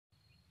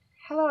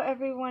Hello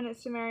everyone,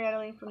 it's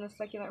Imee from the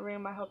Succulent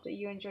Room. I hope that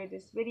you enjoyed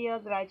this video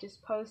that I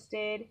just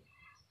posted.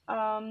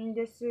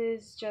 This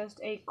is just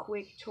a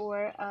quick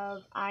tour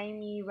of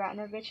Imee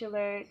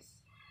Ratnavichulart's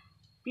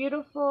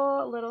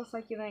beautiful little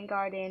succulent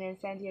garden in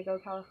San Diego,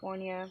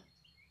 California.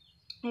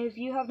 If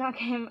you have not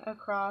came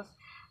across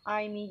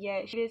Imee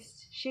yet,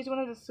 she's one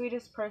of the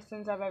sweetest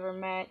persons I've ever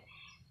met,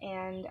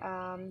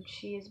 and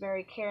she is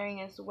very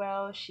caring as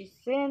well. She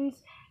sends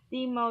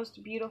the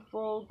most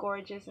beautiful,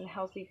 gorgeous, and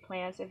healthy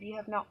plants. If you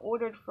have not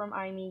ordered from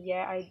Imee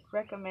yet, I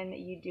recommend that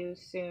you do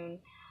soon,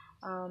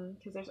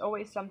 because there's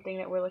always something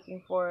that we're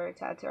looking for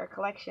to add to our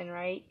collection,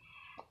 right?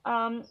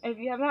 If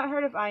you have not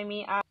heard of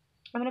Imee, I'm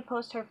going to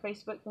post her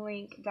Facebook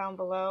link down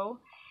below,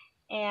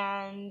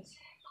 and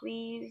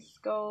please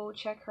go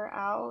check her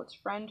out,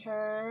 friend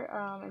her,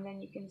 and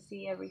then you can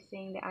see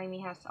everything that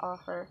Imee has to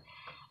offer.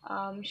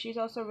 She's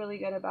also really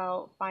good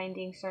about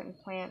finding certain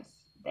plants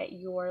that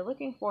you're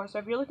looking for. So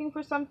if you're looking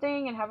for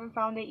something and haven't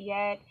found it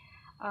yet,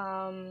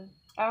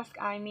 ask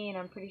Imee, and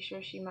I'm pretty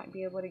sure she might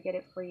be able to get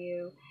it for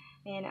you,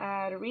 and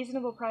at a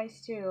reasonable price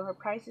too. Her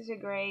prices are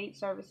great,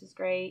 service is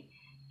great,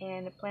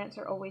 and the plants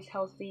are always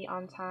healthy,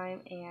 on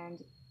time, and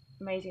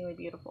amazingly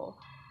beautiful.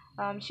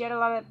 She had a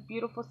lot of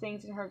beautiful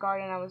things in her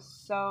garden. I was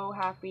so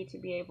happy to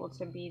be able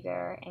to be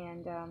there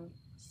and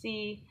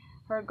see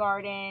her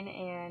garden,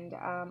 and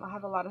I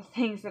have a lot of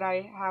things that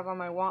I have on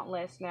my want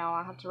list now.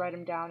 I have to write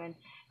them down and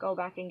go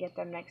back and get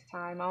them next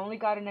time. I only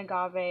got an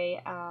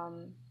agave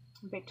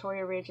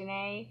Victoria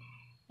Reginae,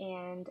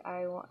 and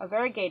a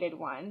variegated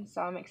one,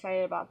 so I'm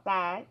excited about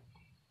that.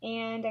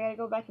 And I gotta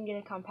go back and get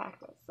a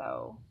compactus.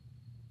 So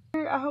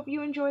I hope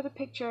you enjoy the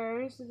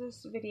pictures of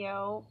this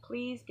video.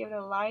 Please give it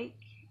a like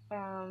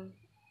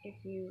if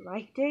you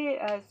liked it,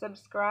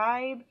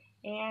 subscribe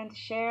and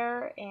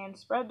share and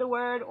spread the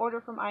word. Order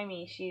from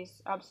Imee.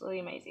 She's absolutely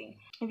amazing.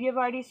 If you have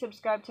already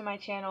subscribed to my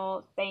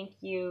channel, thank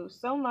you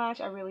so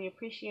much. I really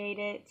appreciate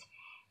it.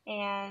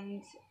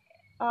 And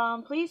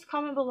please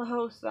comment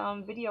below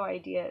some video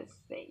ideas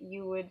that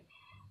you would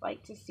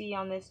like to see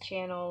on this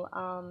channel.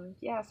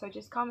 Yeah, so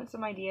just comment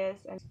some ideas,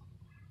 and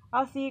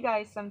I'll see you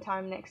guys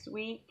sometime next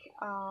week.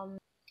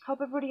 Hope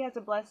everybody has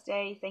a blessed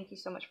day. Thank you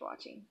so much for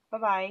watching.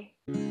 Bye-bye.